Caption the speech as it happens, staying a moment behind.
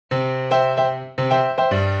Hello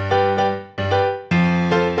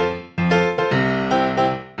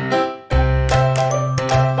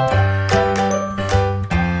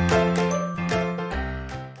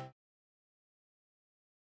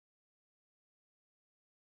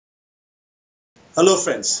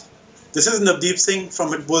friends, this is Navdeep Singh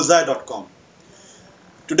from Hitbullseye.com.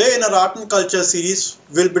 Today in our art and culture series,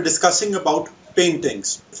 we'll be discussing about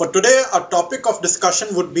paintings. For today, our topic of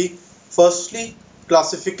discussion would be firstly,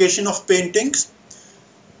 classification of paintings,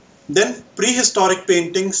 then prehistoric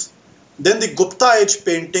paintings, then the Gupta age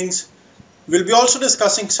paintings. We'll be also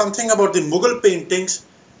discussing something about the Mughal paintings,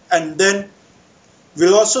 and then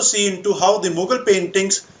we'll also see into how the Mughal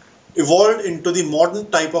paintings evolved into the modern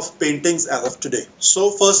type of paintings as of today.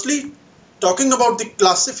 So firstly, talking about the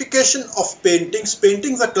classification of paintings,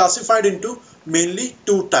 paintings are classified into mainly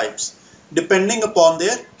two types depending upon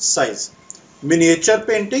their size: miniature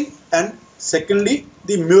painting and secondly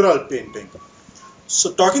the mural painting.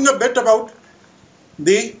 So talking a bit about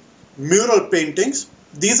the mural paintings,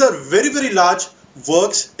 these are very large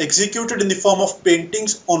works executed in the form of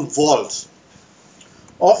paintings on walls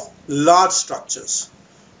of large structures.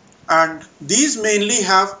 And these mainly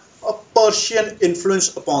have a Persian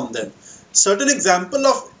influence upon them. Certain examples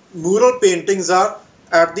of mural paintings are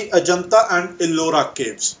at the Ajanta and Ellora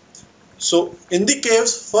caves. So in the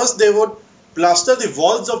caves, first they would plaster the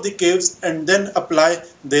walls of the caves and then apply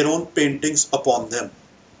their own paintings upon them.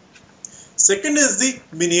 Second is the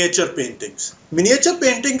miniature paintings. Miniature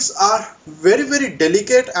paintings are very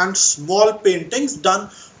delicate and small paintings done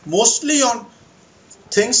mostly on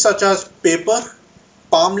things such as paper,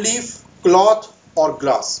 palm leaf, cloth or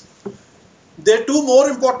glass. Their two more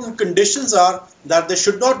important conditions are that they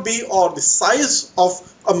should not be, or the size of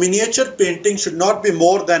a miniature painting should not be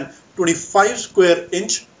more than 25 square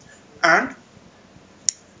inch, and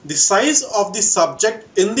the size of the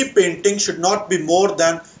subject in the painting should not be more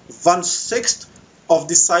than 1/6 of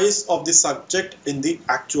the size of the subject in the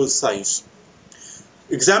actual size.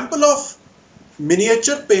 Example of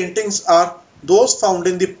miniature paintings are those found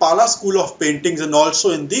in the Pala school of paintings and also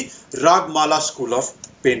in the Ragmala school of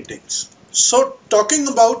paintings. So talking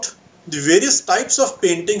about the various types of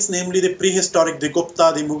paintings, namely the prehistoric, the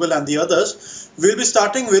Gupta, the Mughal and the others, we'll be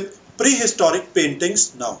starting with prehistoric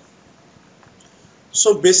paintings now.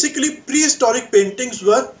 So basically prehistoric paintings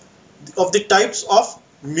were of the types of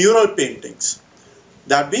mural paintings,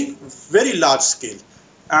 that being very large scale,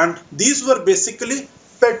 and these were basically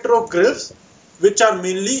petroglyphs, which are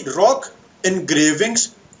mainly rock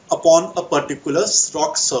engravings upon a particular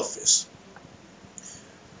rock surface.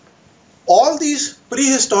 All these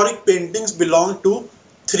prehistoric paintings belong to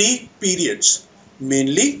three periods,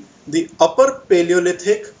 mainly the Upper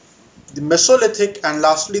Paleolithic, the Mesolithic and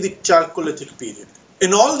lastly the Chalcolithic period.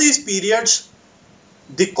 In all these periods,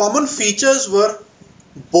 the common features were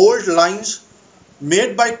bold lines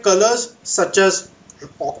made by colors such as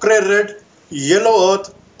ochre red, yellow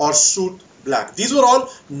earth or soot black. These were all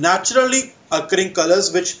naturally occurring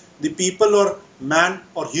colors which the people or man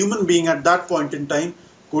or human being at that point in time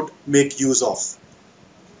could make use of.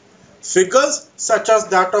 Figures such as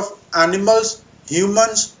that of animals,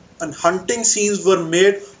 humans and hunting scenes were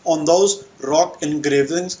made on those rock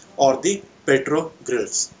engravings or the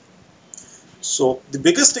petroglyphs. So the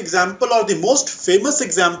biggest example or the most famous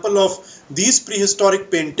example of these prehistoric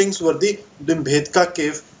paintings were the Bhimbetka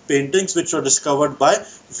cave paintings, which were discovered by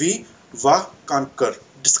V. Kankar.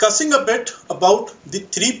 Discussing a bit about the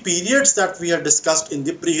three periods that we had discussed in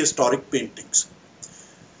the prehistoric paintings.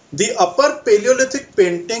 The Upper Paleolithic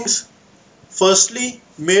paintings firstly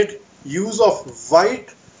made use of white,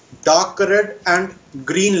 dark red and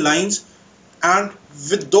green lines, and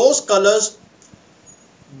with those colors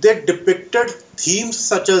they depicted themes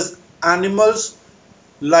such as animals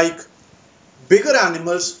like bigger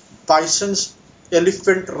animals, bisons,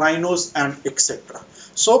 elephant, rhinos and etc.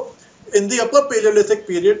 So in the Upper Paleolithic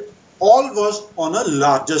period, all was on a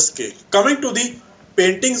larger scale. Coming to the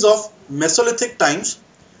paintings of Mesolithic times,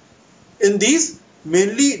 in these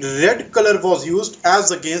mainly red color was used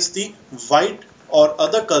as against the white or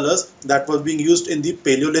other colors that was being used in the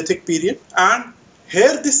Paleolithic period, and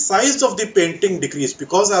here the size of the painting decreased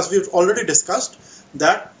because, as we've already discussed,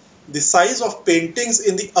 that the size of paintings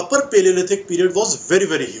in the Upper Paleolithic period was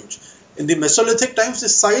very huge. In the Mesolithic times, the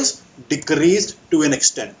size decreased to an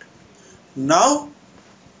extent. Now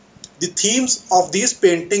the themes of these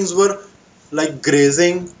paintings were like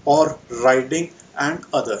grazing or riding and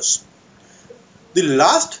others. The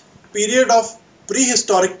last period of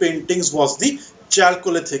prehistoric paintings was the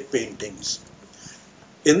Chalcolithic paintings.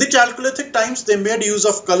 In the Chalcolithic times, they made use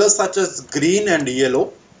of colors such as green and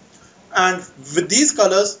yellow, and with these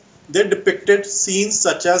colors they depicted scenes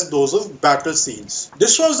such as those of battle scenes.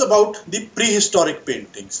 This was about the prehistoric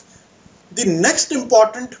paintings. The next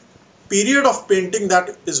important period of painting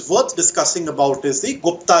that is worth discussing about is the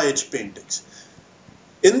Gupta Age paintings.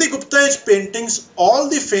 In the Gupta Age paintings, all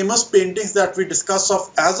the famous paintings that we discuss of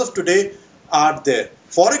as of today are there.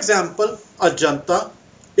 For example, Ajanta,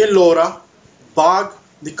 Ellora, Bagh,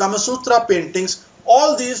 the Kama Sutra paintings,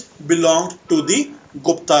 all these belonged to the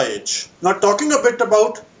Gupta Age. Now talking a bit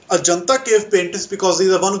about Ajanta cave paintings, because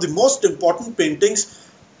these are one of the most important paintings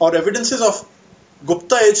or evidences of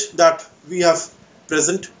Gupta Age that we have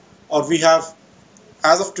present or we have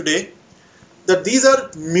as of today, that these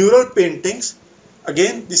are mural paintings.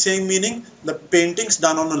 Again, the same meaning, the paintings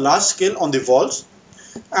done on a large scale on the walls,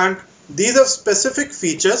 and these have specific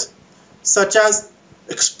features such as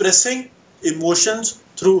expressing emotions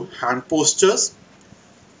through hand postures,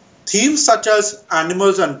 themes such as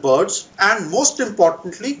animals and birds, and most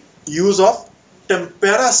importantly, use of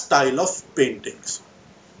tempera style of paintings.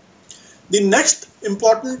 The next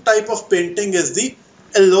important type of painting is the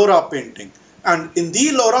Ellora painting, and in the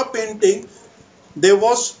Ellora painting there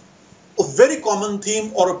was a very common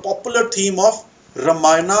theme or a popular theme of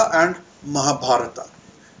Ramayana and Mahabharata.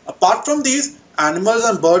 Apart from these, animals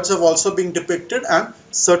and birds have also been depicted, and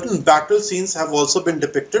certain battle scenes have also been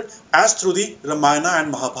depicted as through the Ramayana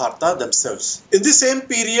and Mahabharata themselves. In the same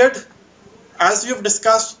period, as we have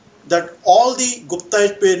discussed, that all the Gupta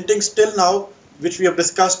Age paintings till now which we have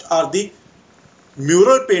discussed are the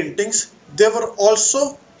mural paintings. There were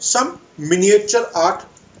also some miniature art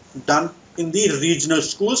done in the regional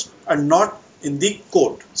schools and not in the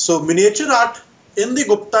court. So miniature art in the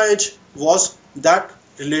Gupta Age was that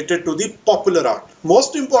related to the popular art.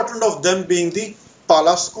 Most important of them being the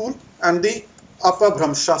Pala school and the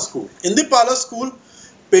Apabhramsha school. In the Pala school,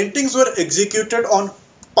 paintings were executed on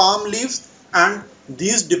palm leaves and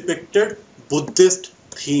these depicted Buddhist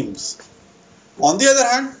themes. On the other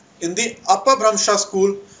hand, in the Apabhramsha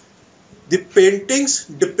school, the paintings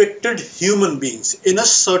depicted human beings in a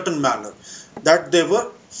certain manner, that they were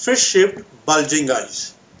fish-shaped bulging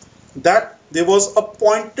eyes, that there was a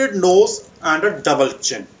pointed nose and a double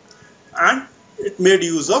chin, and it made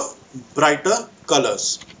use of brighter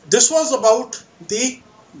colors. This was about the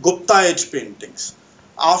Gupta Age paintings.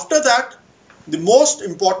 After that, the most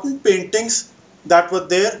important paintings that were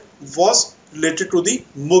there was related to the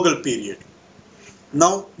Mughal period.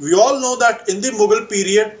 Now, we all know that in the Mughal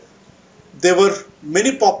period, there were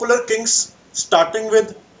many popular kings starting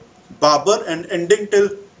with Babur and ending till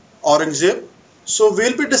Aurangzeb. So,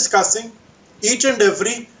 we'll be discussing each and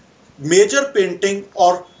every major painting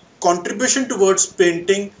or contribution towards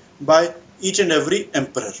painting by each and every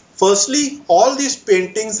emperor. Firstly, all these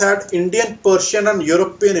paintings had Indian, Persian and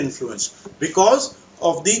European influence because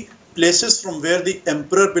of the places from where the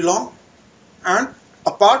emperor belonged, and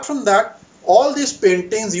apart from that, all these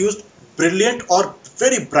paintings used brilliant or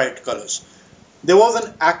very bright colors. There was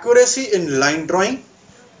an accuracy in line drawing,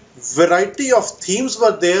 variety of themes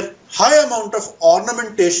were there, high amount of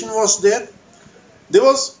ornamentation was there, there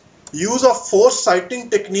was use of force sighting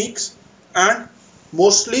techniques, and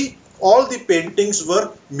mostly all the paintings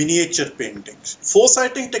were miniature paintings. Force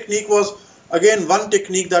sighting technique was again one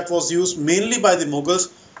technique that was used mainly by the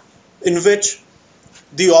Mughals, in which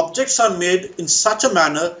the objects are made in such a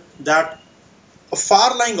manner that a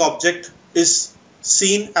far lying object is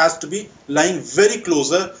seen as to be lying very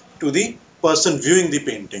closer to the person viewing the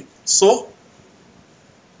painting. So,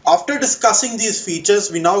 after discussing these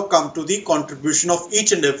features, we now come to the contribution of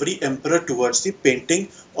each and every emperor towards the painting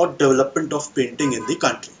or development of painting in the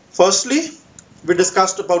country. Firstly, we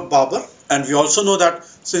discussed about Babur, and we also know that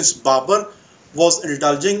since Babur was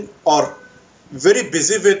indulging or very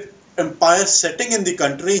busy with empire setting in the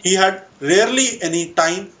country, he had rarely any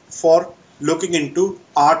time for looking into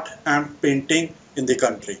art and painting in the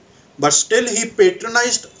country. But still he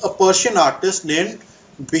patronized a Persian artist named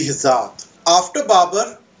Behzad. After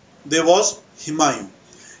Babur, there was Humayun.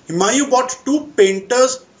 Humayun brought two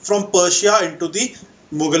painters from Persia into the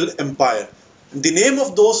Mughal Empire. The name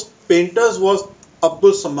of those painters was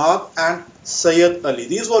Abdul Samad and Sayyid Ali.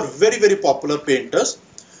 These were very, very popular painters.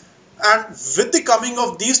 And with the coming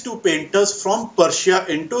of these two painters from Persia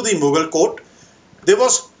into the Mughal court, there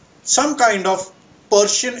was some kind of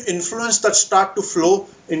Persian influence that started to flow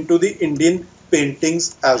into the Indian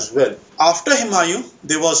paintings as well. After Humayun,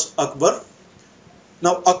 there was Akbar.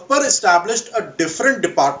 Now Akbar established a different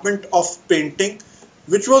department of painting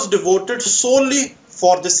which was devoted solely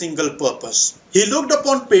for the single purpose. He looked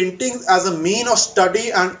upon painting as a means of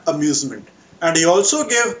study and amusement, and he also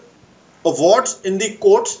gave awards in the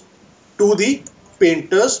courts to the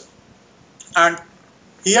painters, and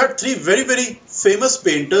he had three very famous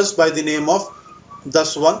painters by the name of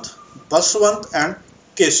Daswant, Baswant and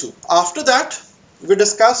Kesu. After that, we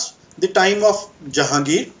discussed the time of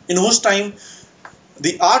Jahangir, in whose time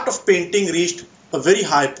the art of painting reached a very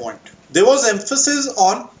high point. There was emphasis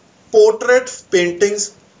on portrait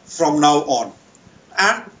paintings from now on,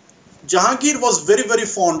 and Jahangir was very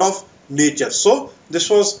fond of nature, so this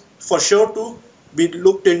was for sure to be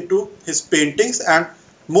looked into his paintings. And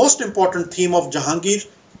most important theme of Jahangir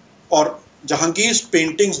or Jahangir's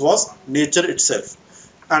paintings was nature itself,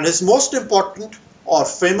 and his most important or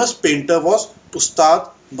famous painter was Ustad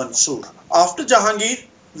Mansoor. After Jahangir,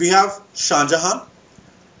 we have Shah Jahan.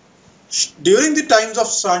 During the times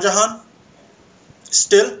of Shah Jahan,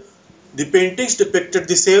 still the paintings depicted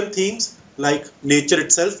the same themes like nature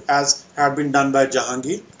itself as had been done by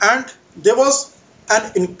Jahangir, and there was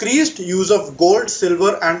an increased use of gold,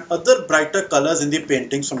 silver and other brighter colors in the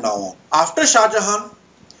paintings from now on. After Shah Jahan,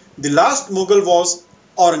 the last Mughal was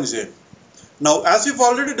Aurangzeb. Now, as we've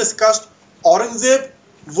already discussed, Aurangzeb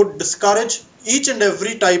would discourage each and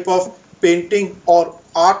every type of painting or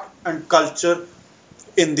art and culture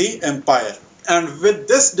in the empire. And with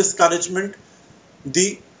this discouragement,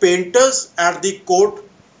 the painters at the court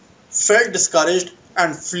felt discouraged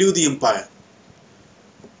and flew the empire.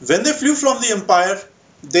 When they flew from the empire,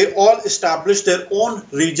 they all established their own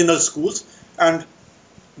regional schools, and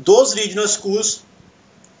those regional schools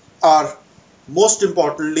are most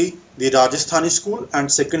importantly the Rajasthani school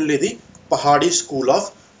and secondly the Pahadi school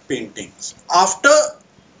of paintings. After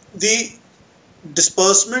the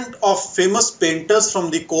disbursement of famous painters from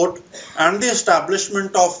the court and the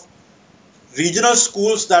establishment of regional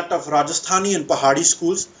schools, that of Rajasthani and Pahadi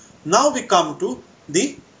schools, now we come to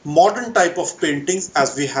the modern type of paintings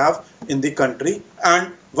as we have in the country.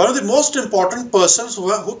 And one of the most important persons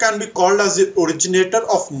who can be called as the originator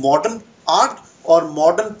of modern art or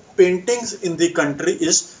modern paintings in the country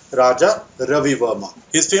is Raja Ravi Verma.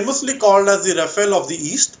 He is famously called as the Raphael of the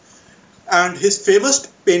East, and his famous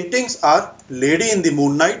paintings are Lady in the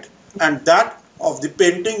Moonlight and that of the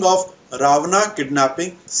painting of Ravana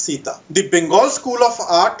kidnapping Sita. The Bengal School of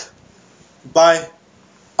Art by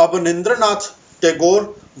Abanindranath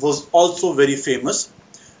Tagore was also very famous,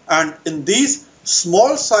 and in these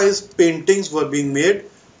small size paintings were being made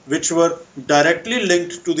which were directly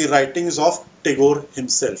linked to the writings of Tagore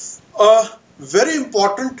himself. A very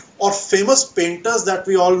important or famous painters that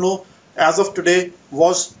we all know as of today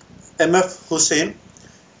was M.F. Hussain,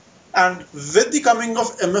 and with the coming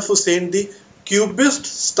of M.F. Hussain, the Cubist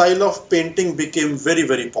style of painting became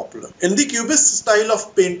very popular. In the Cubist style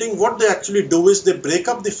of painting, what they actually do is they break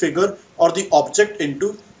up the figure or the object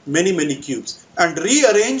into many cubes and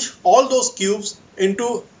rearrange all those cubes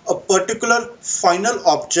into a particular final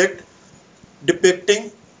object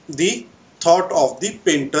depicting the thought of the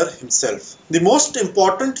painter himself. The most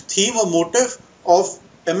important theme or motive of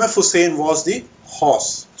M.F. Hussain was the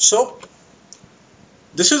horse. So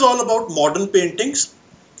this is all about modern paintings,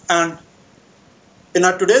 and in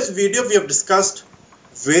our today's video we have discussed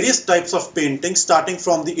various types of paintings starting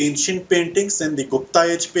from the ancient paintings and the Gupta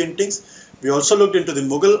age paintings. We also looked into the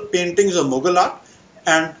Mughal paintings or Mughal art,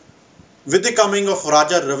 and with the coming of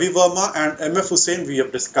Raja Ravi Verma and M.F. Hussain we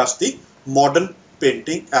have discussed the modern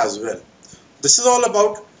painting as well. This is all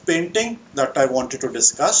about painting that I wanted to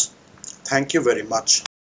discuss. Thank you very much.